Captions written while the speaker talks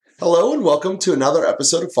Hello and welcome to another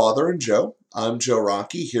episode of Father and Joe. I'm Joe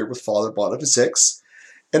Rocky here with Father Boniface.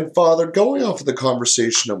 And Father, going off of the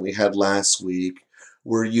conversation that we had last week,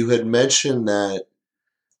 where you had mentioned that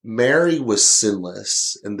Mary was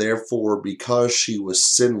sinless, and therefore, because she was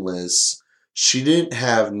sinless, she didn't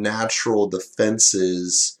have natural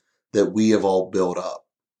defenses that we have all built up.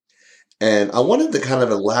 And I wanted to kind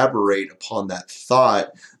of elaborate upon that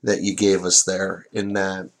thought that you gave us there, in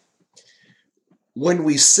that when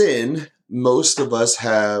we sin, most of us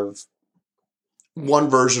have one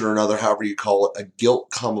version or another, however you call it, a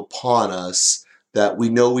guilt come upon us that we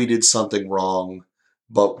know we did something wrong,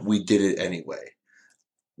 but we did it anyway.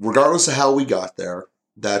 Regardless of how we got there,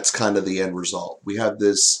 that's kind of the end result. We have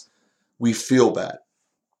this, we feel bad.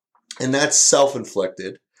 And that's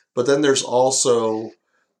self-inflicted. But then there's also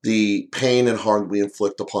the pain and harm we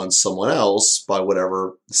inflict upon someone else by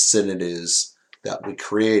whatever sin it is that we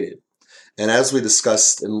created. And as we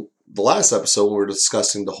discussed in the last episode, when we were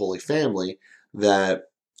discussing the Holy Family, that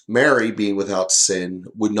Mary, being without sin,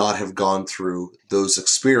 would not have gone through those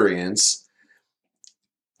experiences.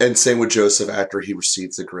 And same with Joseph after he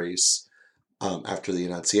received the grace after the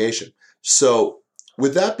Annunciation. So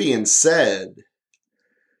with that being said,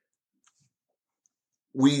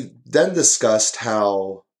 we then discussed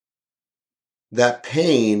how that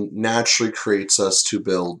pain naturally creates us to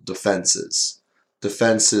build defenses.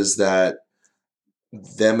 Defenses that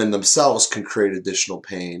them in themselves can create additional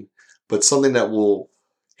pain, but something that will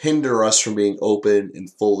hinder us from being open and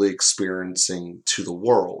fully experiencing to the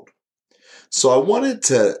world. So I wanted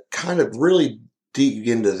to kind of really dig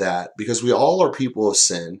into that because we all are people of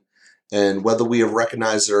sin, and whether we have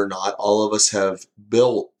recognized it or not, all of us have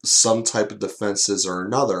built some type of defenses or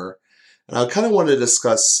another. And I kind of want to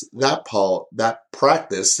discuss that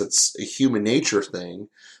practice that's a human nature thing,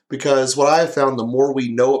 because what I have found, the more we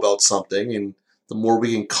know about something and the more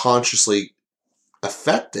we can consciously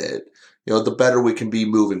affect it, the better we can be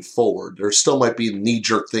moving forward. There still might be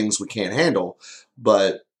knee-jerk things we can't handle,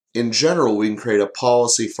 but in general, we can create a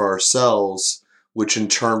policy for ourselves, which in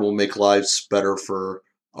turn will make lives better for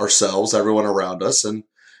ourselves, everyone around us, and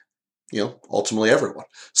ultimately everyone.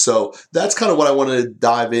 So that's kind of what I wanted to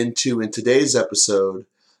dive into in today's episode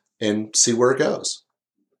and see where it goes.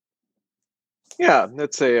 Yeah,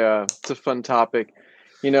 it's a fun topic.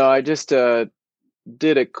 I just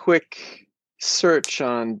did a quick search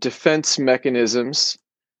on defense mechanisms,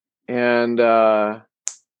 and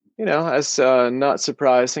as not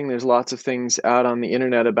surprising, there's lots of things out on the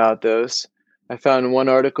internet about those. I found one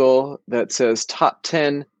article that says top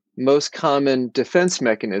 10 most common defense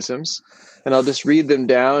mechanisms, and I'll just read them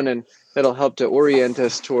down, and that'll help to orient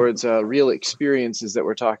us towards real experiences that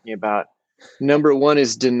we're talking about. Number 1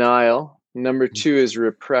 is denial. Number 2 is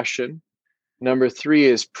repression. Number 3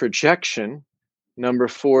 is projection. Number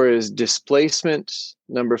 4 is displacement.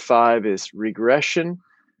 Number 5 is regression.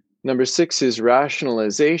 Number 6 is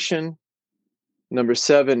rationalization. Number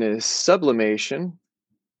 7 is sublimation.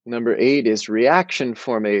 Number 8 is reaction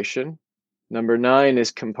formation. Number 9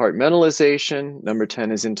 is compartmentalization. Number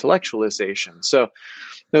 10 is intellectualization. So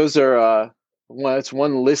those are it's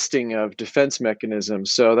one listing of defense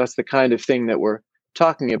mechanisms. So that's the kind of thing that we're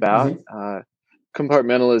talking about.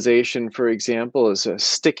 Compartmentalization, for example, is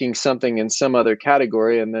sticking something in some other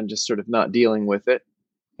category and then just sort of not dealing with it.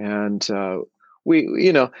 And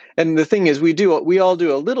and the thing is, we all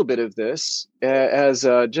do a little bit of this as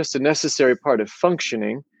just a necessary part of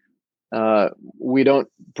functioning. We don't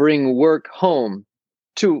bring work home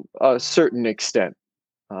to a certain extent.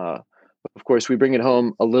 Of course, we bring it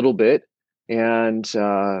home a little bit, and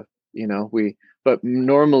but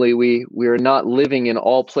normally we are not living in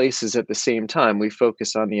all places at the same time. We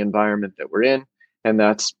focus on the environment that we're in, and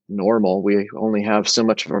that's normal. We only have so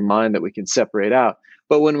much of our mind that we can separate out.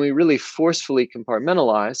 But when we really forcefully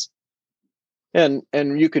compartmentalize, and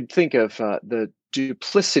you could think of the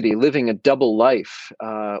duplicity, living a double life,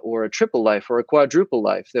 or a triple life, or a quadruple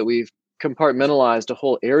life, that we've compartmentalized a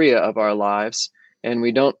whole area of our lives, and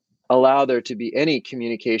we don't allow there to be any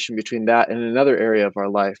communication between that and another area of our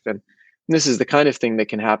life. And this is the kind of thing that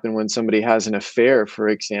can happen when somebody has an affair, for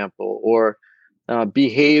example, or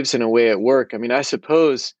behaves in a way at work. I mean, I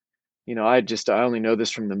suppose, I only know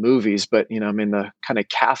this from the movies, but, the kind of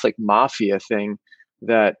Catholic mafia thing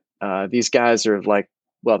that these guys are like,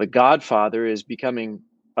 well, the Godfather is becoming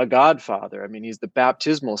a godfather. I mean, he's the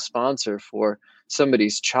baptismal sponsor for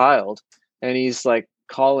somebody's child, and he's like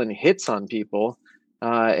calling hits on people,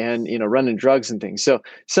 and running drugs and things. So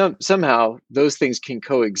somehow those things can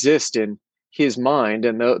coexist in his mind,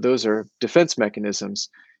 and those are defense mechanisms.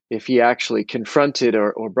 If he actually confronted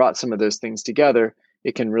or brought some of those things together,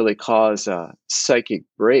 it can really cause psychic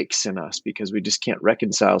breaks in us because we just can't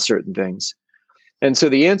reconcile certain things. And so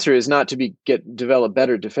the answer is not to develop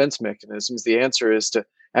better defense mechanisms. The answer is to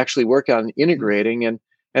actually work on integrating.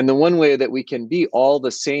 And the one way that we can be all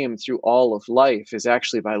the same through all of life is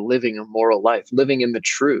actually by living a moral life, living in the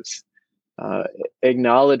truth, uh,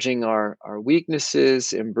 acknowledging our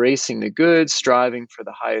weaknesses, embracing the good, striving for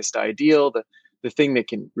the highest ideal. The thing that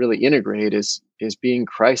can really integrate is being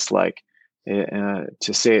Christ-like,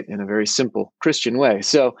 to say it in a very simple Christian way.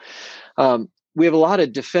 So we have a lot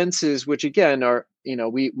of defenses, which again are,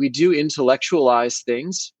 we do intellectualize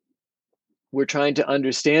things. We're trying to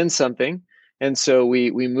understand something, and so we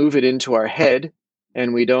move it into our head,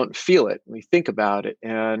 and we don't feel it. We think about it,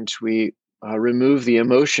 and we remove the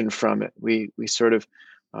emotion from it. We sort of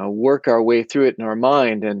work our way through it in our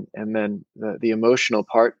mind, and then the emotional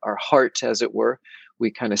part, our heart, as it were,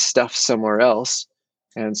 we kind of stuff somewhere else,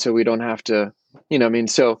 and so we don't have to,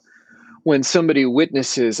 So when somebody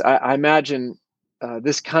witnesses, I imagine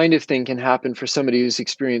this kind of thing can happen for somebody who's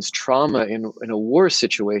experienced trauma in a war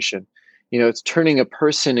situation. It's turning a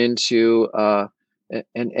person into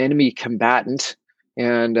an enemy combatant,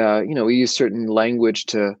 and we use certain language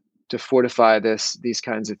to fortify these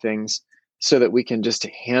kinds of things so that we can just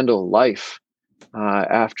handle life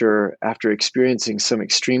after experiencing some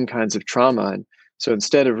extreme kinds of trauma. And so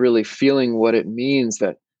instead of really feeling what it means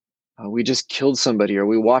that we just killed somebody or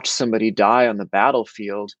we watched somebody die on the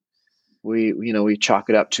battlefield, we chalk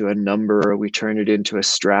it up to a number, or we turn it into a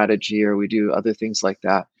strategy, or we do other things like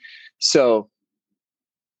that. So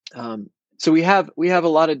so we have a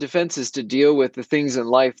lot of defenses to deal with the things in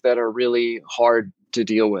life that are really hard to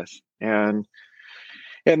deal with, and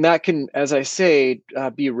that can, as I say,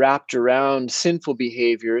 be wrapped around sinful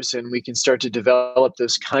behaviors, and we can start to develop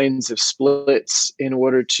those kinds of splits in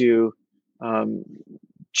order to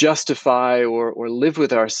justify or live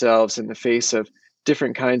with ourselves in the face of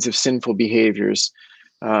different kinds of sinful behaviors.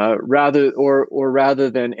 Rather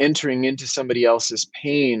than entering into somebody else's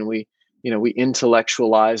pain, we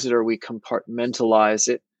intellectualize it, or we compartmentalize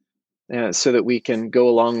it, so that we can go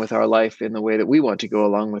along with our life in the way that we want to go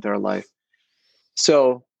along with our life.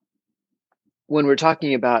 So when we're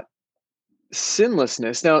talking about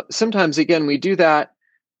sinlessness, now sometimes again we do that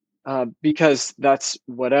because that's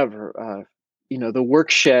whatever. The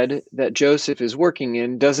work shed that Joseph is working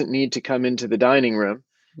in doesn't need to come into the dining room,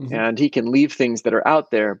 and he can leave things that are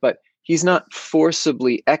out there, but he's not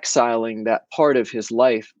forcibly exiling that part of his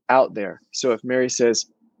life out there. So if Mary says,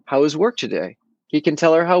 "How was work today?" he can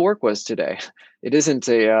tell her how work was today. It isn't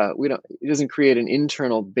it doesn't create an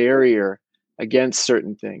internal barrier against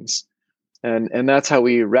certain things. And that's how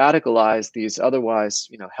we radicalize these otherwise,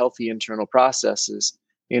 healthy internal processes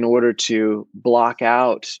in order to block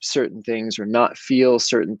out certain things, or not feel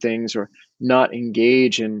certain things, or not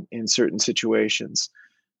engage in certain situations.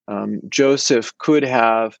 Joseph could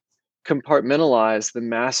have compartmentalized the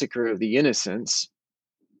massacre of the innocents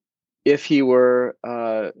if he were,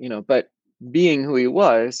 but being who he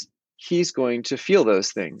was, he's going to feel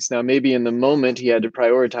those things. Now, maybe in the moment he had to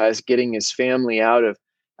prioritize getting his family out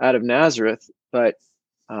of Nazareth, but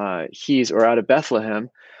or out of Bethlehem,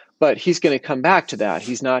 but he's going to come back to that.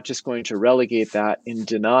 He's not just going to relegate that in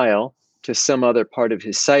denial to some other part of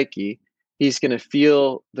his psyche. He's going to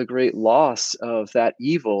feel the great loss of that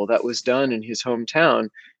evil that was done in his hometown,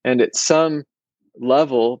 and at some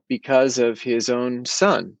level because of his own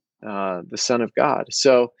son, the Son of God.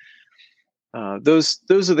 So those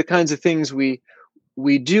are the kinds of things we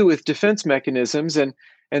do with defense mechanisms, and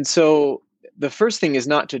so the first thing is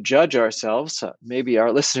not to judge ourselves. Maybe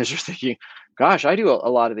our listeners are thinking, "Gosh, I do a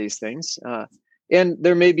lot of these things," and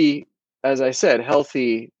there may be, as I said,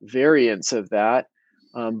 healthy variants of that.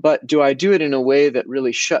 But do I do it in a way that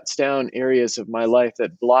really shuts down areas of my life,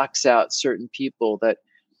 that blocks out certain people, that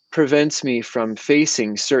prevents me from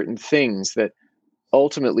facing certain things, that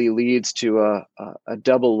ultimately leads to a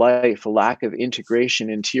double life, a lack of integration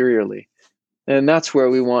interiorly? And that's where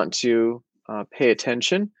we want to pay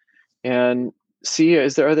attention and see,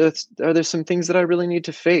 are there some things that I really need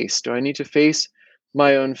to face? Do I need to face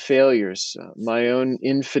my own failures, my own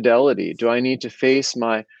infidelity? Do I need to face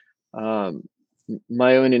my own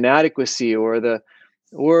inadequacy, or the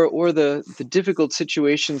difficult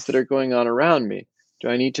situations that are going on around me? Do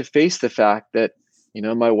I need to face the fact that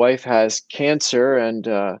my wife has cancer, and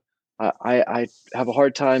I have a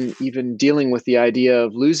hard time even dealing with the idea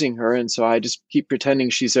of losing her, and so I just keep pretending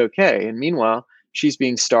she's okay, and meanwhile she's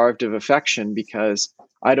being starved of affection because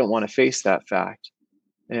I don't want to face that fact.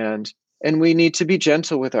 And we need to be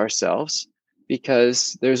gentle with ourselves,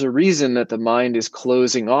 because there's a reason that the mind is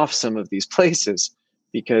closing off some of these places.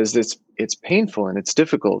 because it's painful and it's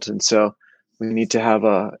difficult. And so we need to have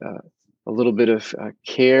a little bit of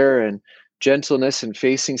care and gentleness in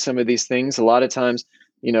facing some of these things. A lot of times,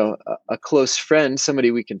 a close friend,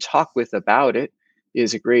 somebody we can talk with about it,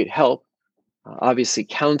 is a great help. Obviously,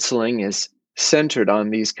 counseling is centered on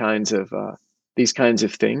these kinds of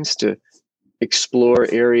things, to explore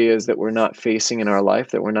areas that we're not facing in our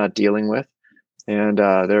life, that we're not dealing with, and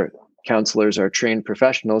their counselors are trained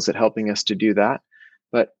professionals at helping us to do that.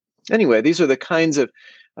 But anyway, these are the kinds of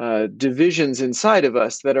divisions inside of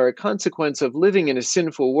us that are a consequence of living in a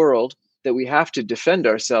sinful world, that we have to defend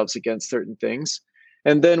ourselves against certain things.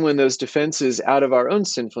 And then when those defenses out of our own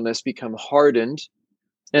sinfulness become hardened,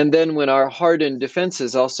 and then when our hardened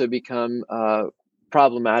defenses also become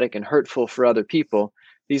problematic and hurtful for other people,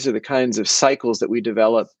 these are the kinds of cycles that we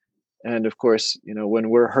develop. And of course, when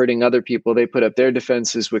we're hurting other people, they put up their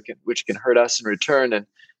defenses, which can hurt us in return. And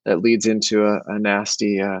that leads into a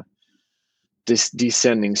nasty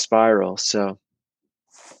descending spiral. So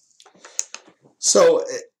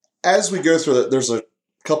as we go through that, there's a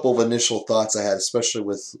couple of initial thoughts I had, especially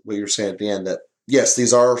with what you're saying at the end, that yes,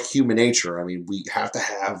 these are human nature. I mean, we have to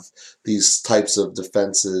have these types of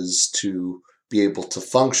defenses to be able to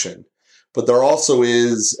function. But there also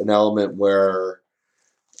is an element where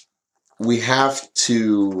we have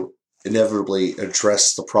to inevitably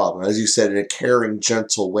address the problem. As you said, in a caring,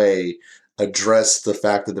 gentle way, address the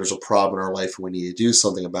fact that there's a problem in our life and we need to do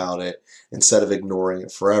something about it instead of ignoring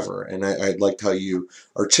it forever. And I liked how you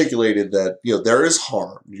articulated that, there is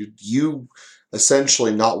harm. You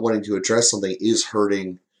essentially not wanting to address something is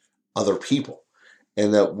hurting other people,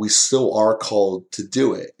 and that we still are called to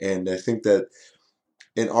do it. And I think that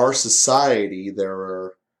in our society,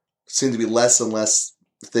 there seem to be less and less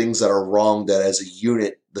things that are wrong that as a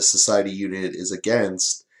unit, the society unit is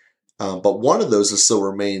against. But one of those that still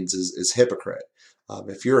remains is hypocrite.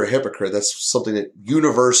 If you're a hypocrite, that's something that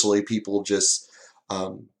universally people just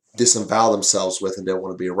disavow themselves with and don't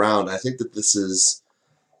want to be around. I think that this is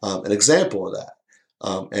an example of that.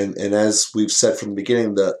 And as we've said from the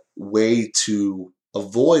beginning, the way to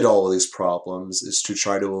avoid all of these problems is to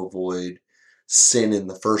try to avoid sin in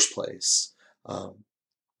the first place.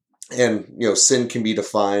 And, sin can be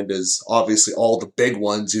defined as obviously all the big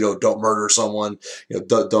ones, don't murder someone,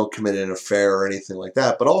 don't commit an affair or anything like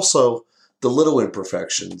that, but also the little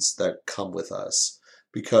imperfections that come with us.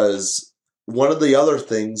 Because one of the other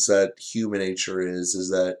things that human nature is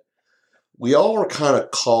that we all are kind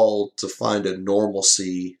of called to find a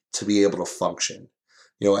normalcy to be able to function.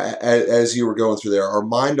 As you were going through there, our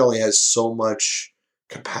mind only has so much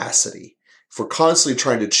capacity. If we're constantly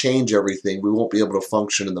trying to change everything, we won't be able to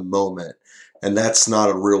function in the moment. And that's not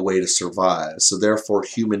a real way to survive. So therefore,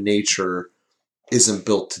 human nature isn't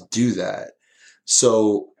built to do that.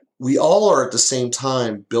 So we all are at the same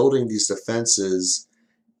time building these defenses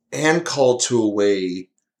and called to a way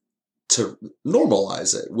to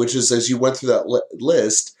normalize it, which is, as you went through that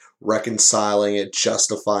list, reconciling it,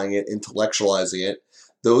 justifying it, intellectualizing it.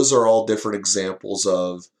 Those are all different examples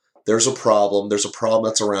of there's a problem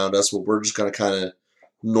that's around us, but we're just going to kind of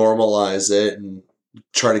normalize it and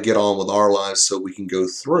try to get on with our lives so we can go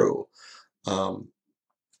through.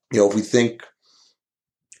 If we think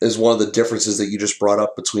is one of the differences that you just brought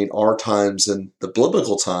up between our times and the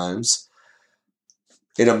biblical times,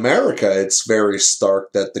 in America, it's very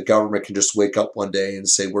stark that the government can just wake up one day and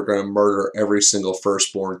say, we're going to murder every single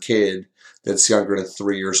firstborn kid that's younger than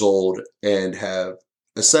 3 years old and have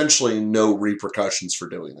essentially no repercussions for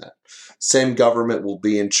doing that. Same government will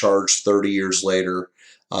be in charge 30 years later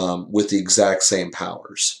with the exact same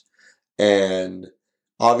powers. And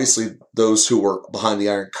obviously those who are behind the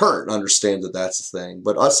Iron Curtain understand that that's a thing.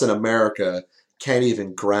 But us in America can't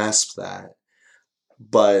even grasp that.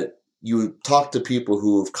 But you talk to people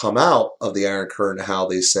who have come out of the Iron Curtain, how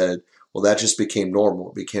they said, well, that just became normal.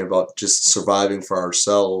 It became about just surviving for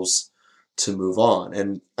ourselves to move on.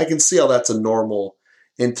 And I can see how that's a normal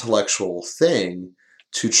intellectual thing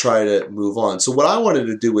to try to move on. So what I wanted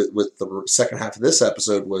to do with the second half of this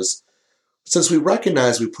episode was, since we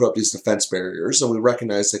recognize we put up these defense barriers and we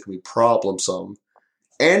recognize they can be problemsome,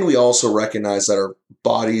 and we also recognize that our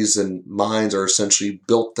bodies and minds are essentially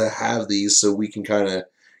built to have these so we can kind of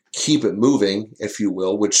keep it moving, if you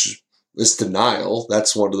will, which is denial.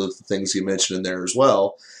 That's one of the things you mentioned in there as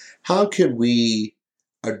well. How can we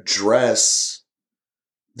address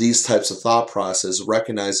these types of thought process,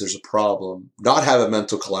 recognize there's a problem, not have a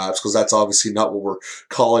mental collapse, because that's obviously not what we're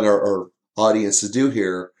calling our audience to do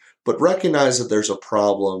here, but recognize that there's a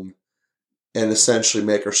problem and essentially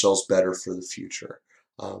make ourselves better for the future.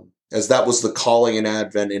 As that was the calling in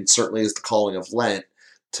Advent, and certainly is the calling of Lent,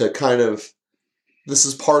 to kind of this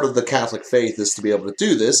is part of the Catholic faith is to be able to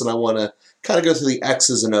do this, and I want to kind of go through the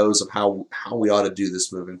X's and O's of how we ought to do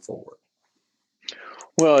this moving forward.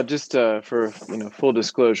 Well, just for full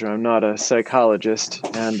disclosure, I'm not a psychologist,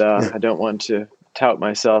 and I don't want to tout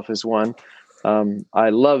myself as one. I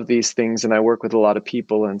love these things, and I work with a lot of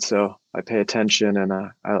people, and so I pay attention, and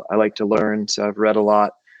I like to learn. So I've read a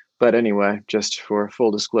lot. But anyway, just for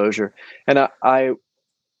full disclosure, and I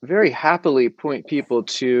very happily point people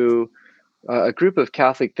to a group of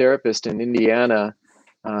Catholic therapists in Indiana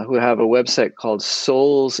who have a website called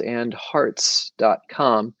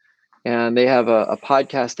soulsandhearts.com. And they have a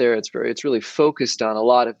podcast there. It's really focused on a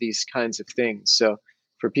lot of these kinds of things. So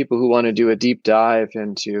for people who want to do a deep dive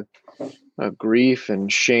into grief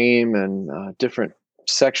and shame and different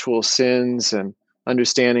sexual sins and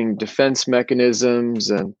understanding defense mechanisms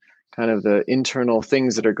and kind of the internal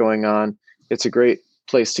things that are going on, it's a great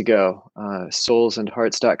place to go,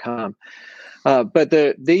 soulsandhearts.com. But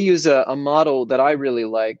they use a model that I really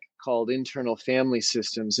like called internal family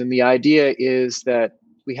systems. And the idea is that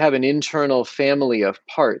we have an internal family of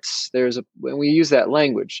parts. When we use that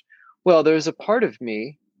language, well, there's a part of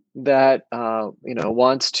me that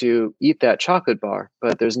wants to eat that chocolate bar,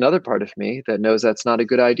 but there's another part of me that knows that's not a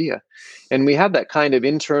good idea. And we have that kind of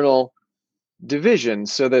internal division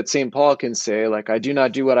so that St. Paul can say, like, I do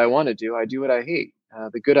not do what I want to do, I do what I hate.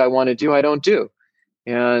 The good I want to do, I don't do.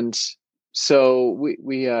 And so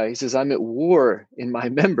he says, I'm at war in my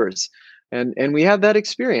members. And we have that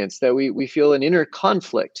experience that we feel an inner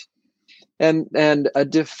conflict. And a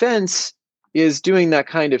defense is doing that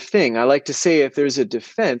kind of thing. I like to say if there's a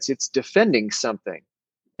defense, it's defending something.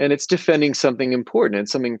 And it's defending something important and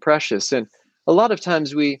something precious. And a lot of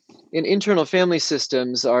times in internal family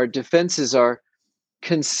systems, our defenses are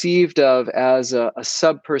conceived of as a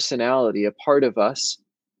sub-personality, a part of us.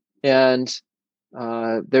 And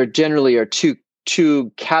there generally are two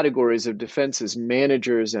categories of defenses: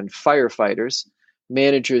 managers and firefighters.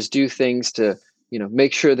 Managers do things to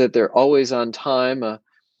make sure that they're always on time.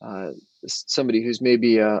 Somebody who's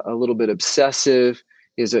maybe a little bit obsessive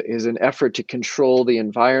is an effort to control the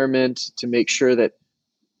environment, to make sure that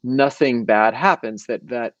nothing bad happens.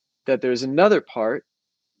 That there's another part,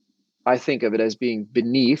 I think of it as being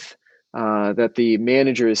beneath, that the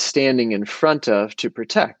manager is standing in front of to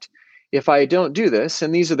protect. If I don't do this,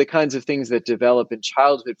 and these are the kinds of things that develop in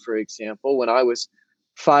childhood, for example, when I was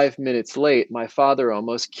 5 minutes late, my father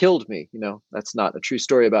almost killed me. That's not a true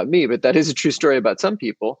story about me, but that is a true story about some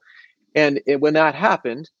people. And when that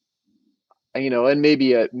happened, and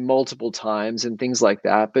maybe multiple times and things like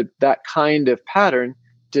that, but that kind of pattern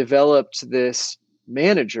developed this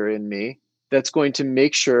manager in me that's going to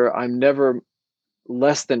make sure I'm never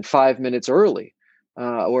less than 5 minutes early,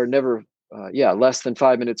 or never less than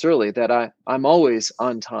 5 minutes early, that I'm always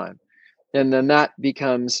on time. And then that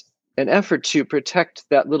becomes an effort to protect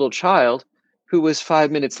that little child who was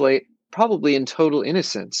 5 minutes late, probably in total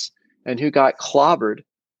innocence, and who got clobbered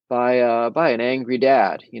by an angry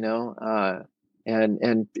dad,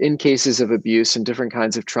 and in cases of abuse and different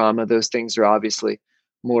kinds of trauma, those things are obviously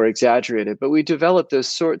more exaggerated. But we develop those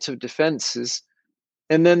sorts of defenses,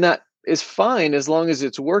 and then that is fine as long as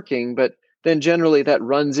it's working. But then generally that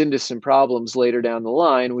runs into some problems later down the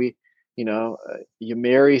line. You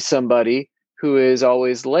marry somebody who is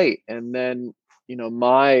always late, and then,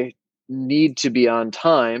 my need to be on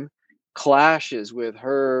time clashes with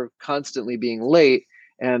her constantly being late.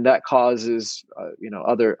 And that causes,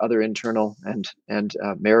 other internal and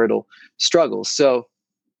marital struggles. So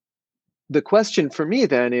the question for me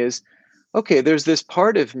then is, okay, there's this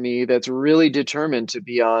part of me that's really determined to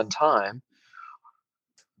be on time.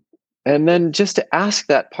 And then just to ask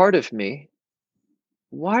that part of me,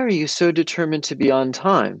 why are you so determined to be on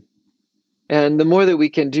time? And the more that we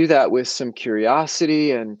can do that with some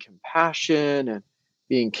curiosity and compassion and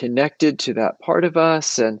being connected to that part of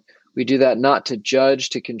us, and we do that not to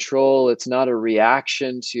judge, to control. It's not a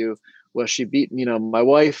reaction to, well, she beat, my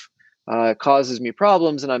wife causes me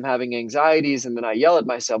problems and I'm having anxieties, and then I yell at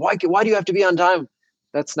myself, why do you have to be on time?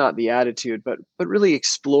 That's not the attitude, but really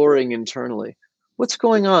exploring internally. What's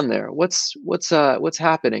going on there? What's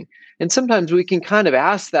happening? And sometimes we can kind of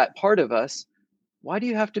ask that part of us, why do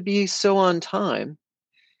you have to be so on time?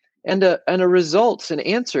 And a result, an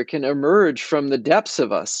answer can emerge from the depths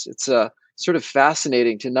of us. It's sort of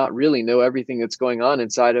fascinating to not really know everything that's going on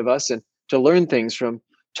inside of us and to learn things from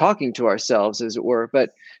talking to ourselves, as it were.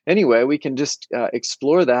 But anyway, we can just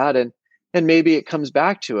explore that, and maybe it comes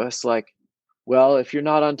back to us like, well, if you're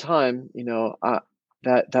not on time,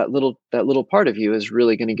 that little part of you is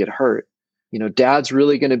really going to get hurt. Dad's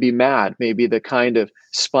really going to be mad. Maybe the kind of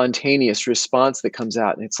spontaneous response that comes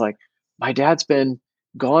out, and it's like, my dad's been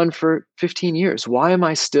gone for 15 years. Why am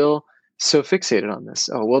I still so fixated on this?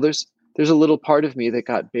 Oh, well, there's a little part of me that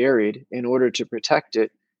got buried in order to protect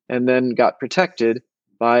it, and then got protected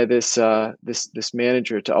by this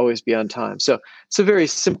manager to always be on time. So it's a very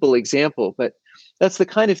simple example, but that's the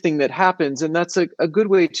kind of thing that happens, and that's a good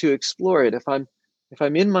way to explore it. If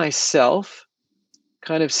I'm in myself,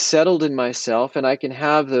 kind of settled in myself, and I can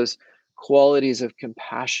have those qualities of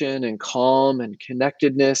compassion and calm and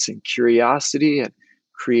connectedness and curiosity and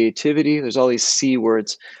creativity. There's all these C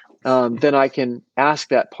words. Then I can ask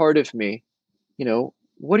that part of me,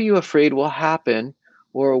 what are you afraid will happen?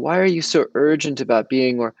 Or why are you so urgent about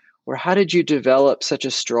being, or how did you develop such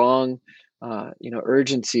a strong,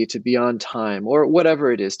 urgency to be on time, or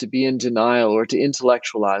whatever it is, to be in denial, or to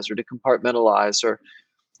intellectualize, or to compartmentalize, or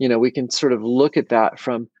we can sort of look at that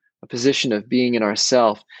from a position of being in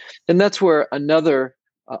ourself. And that's where another,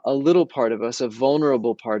 a little part of us, a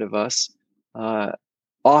vulnerable part of us,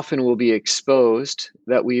 often will be exposed,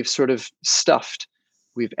 that we've sort of stuffed,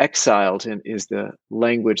 we've exiled, and is the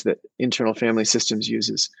language that Internal Family Systems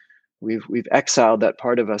uses. We've exiled that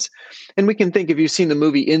part of us. And we can think, if you've seen the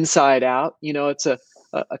movie Inside Out, it's a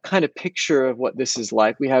kind of picture of what this is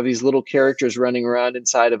like. We have these little characters running around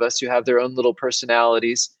inside of us who have their own little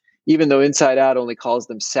personalities. Even though Inside Out only calls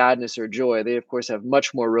them sadness or joy, they of course have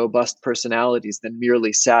much more robust personalities than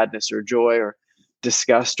merely sadness or joy or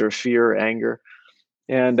disgust or fear or anger.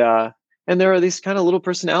 And there are these kind of little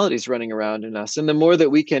personalities running around in us. And the more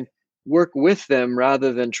that we can work with them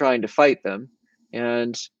rather than trying to fight them,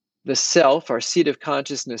 and the self, our seat of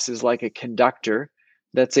consciousness, is like a conductor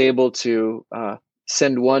that's able to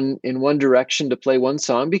send one in one direction to play one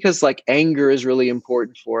song, because like anger is really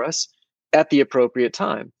important for us at the appropriate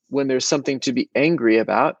time. When there's something to be angry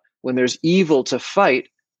about, when there's evil to fight,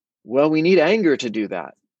 well, we need anger to do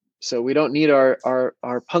that. So we don't need our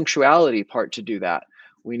punctuality part to do that.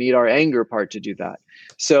 We need our anger part to do that.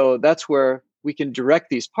 So that's where we can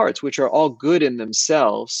direct these parts, which are all good in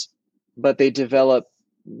themselves, but they develop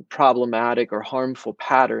problematic or harmful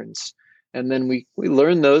patterns. And then we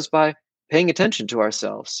learn those by paying attention to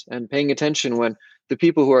ourselves, and paying attention when the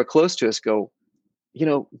people who are close to us go,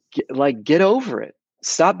 get over it.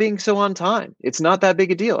 Stop being so on time. It's not that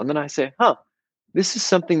big a deal. And then I say, this is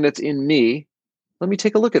something that's in me. Let me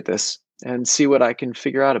take a look at this and see what I can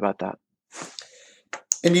figure out about that.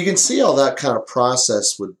 And you can see how that kind of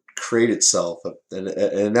process would create itself. An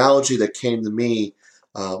analogy that came to me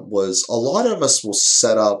was, a lot of us will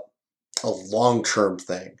set up a long-term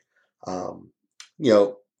thing.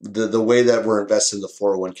 The way that we're invested in the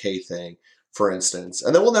 401k thing, for instance,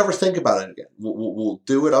 and then we'll never think about it again. We'll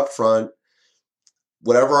do it up front.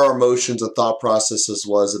 Whatever our emotions and thought processes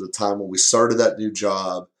was at the time when we started that new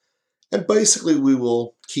job, and basically we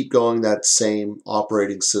will keep going that same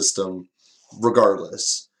operating system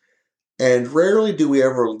regardless. And rarely do we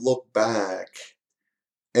ever look back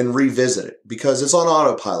and revisit it, because it's on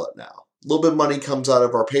autopilot now. A little bit of money comes out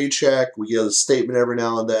of our paycheck. We get a statement every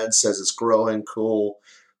now and then, says it's growing, cool,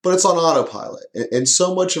 but it's on autopilot. And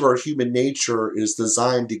so much of our human nature is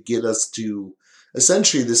designed to get us to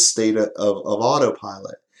essentially this state of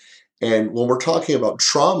autopilot. And when we're talking about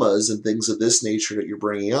traumas and things of this nature that you're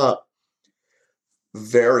bringing up,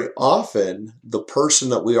 very often the person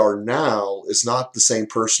that we are now is not the same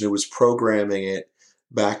person who was programming it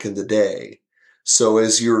back in the day. So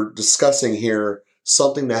as you're discussing here,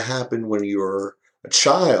 something that happened when you were a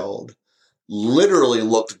child literally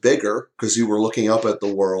looked bigger because you were looking up at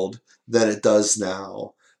the world than it does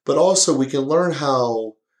now. But also we can learn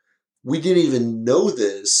how we didn't even know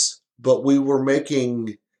this, but we were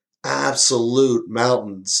making absolute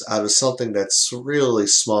mountains out of something that's really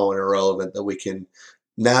small and irrelevant that we can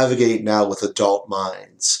navigate now with adult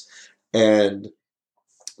minds. And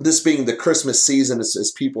this being the Christmas season,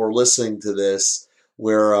 as people are listening to this,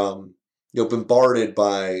 we're bombarded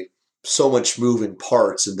by so much moving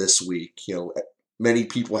parts in this week. Many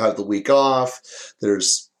people have the week off.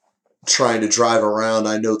 There's trying to drive around.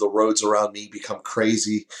 I know the roads around me become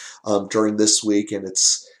crazy during this week, and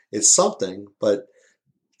it's something. But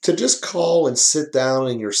to just call and sit down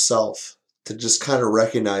in yourself, to just kind of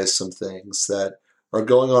recognize some things that are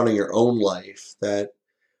going on in your own life, that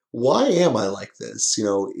why am I like this?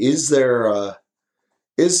 Is there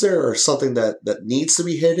something that needs to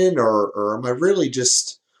be hidden, or am I really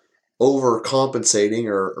just overcompensating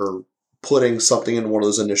or putting something in one of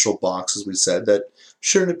those initial boxes we said that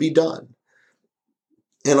shouldn't be done?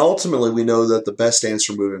 And ultimately, we know that the best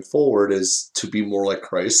answer moving forward is to be more like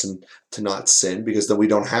Christ and to not sin, because then we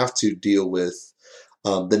don't have to deal with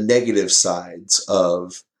the negative sides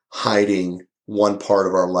of hiding one part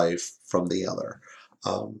of our life from the other.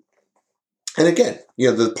 And again,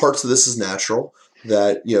 the parts of this is natural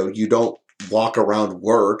that, you don't walk around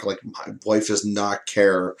work. Like, my wife does not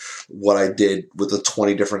care what I did with the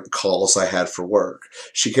 20 different calls I had for work.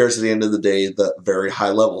 She cares at the end of the day, the very high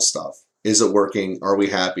level stuff. Is it working? Are we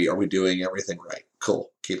happy? Are we doing everything right?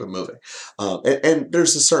 Cool. Keep it moving. And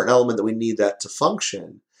there's a certain element that we need that to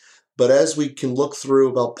function. But as we can look through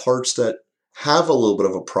about parts that have a little bit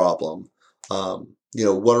of a problem,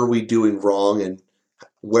 what are we doing wrong, and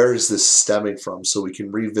where is this stemming from, so we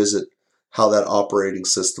can revisit how that operating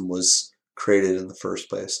system was created in the first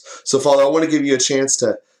place. So, Father, I want to give you a chance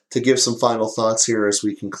to give some final thoughts here as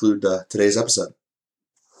we conclude today's episode.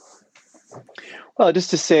 Well,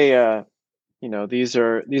 just to say, these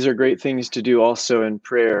are great things to do also in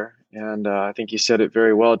prayer. And I think you said it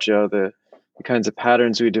very well, Joe, the kinds of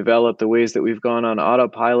patterns we develop, the ways that we've gone on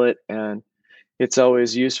autopilot, and it's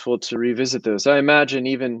always useful to revisit those. I imagine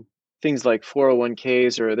even things like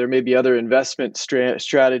 401ks, or there may be other investment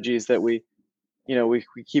strategies that we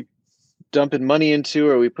keep dumping money into,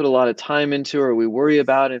 or we put a lot of time into, or we worry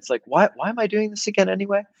about. It's like, why am I doing this again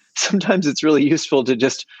anyway? Sometimes it's really useful to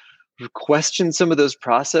just question some of those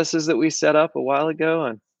processes that we set up a while ago,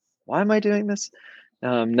 and why am I doing this?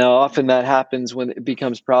 Now, often that happens when it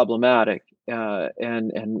becomes problematic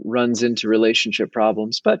and runs into relationship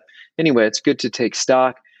problems. But anyway, it's good to take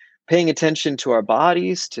stock, paying attention to our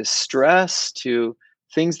bodies, to stress, to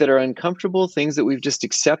things that are uncomfortable, things that we've just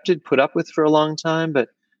accepted, put up with for a long time, but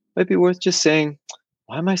might be worth just saying,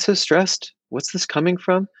 why am I so stressed? What's this coming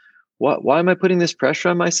from? Why am I putting this pressure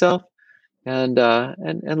on myself? And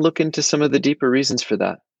look into some of the deeper reasons for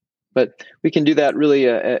that. But we can do that really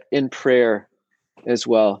in prayer as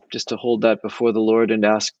well, just to hold that before the Lord and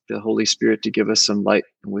ask the Holy Spirit to give us some light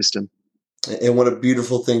and wisdom. And what a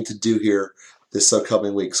beautiful thing to do here this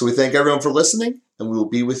upcoming week. So we thank everyone for listening, and we will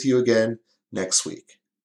be with you again next week.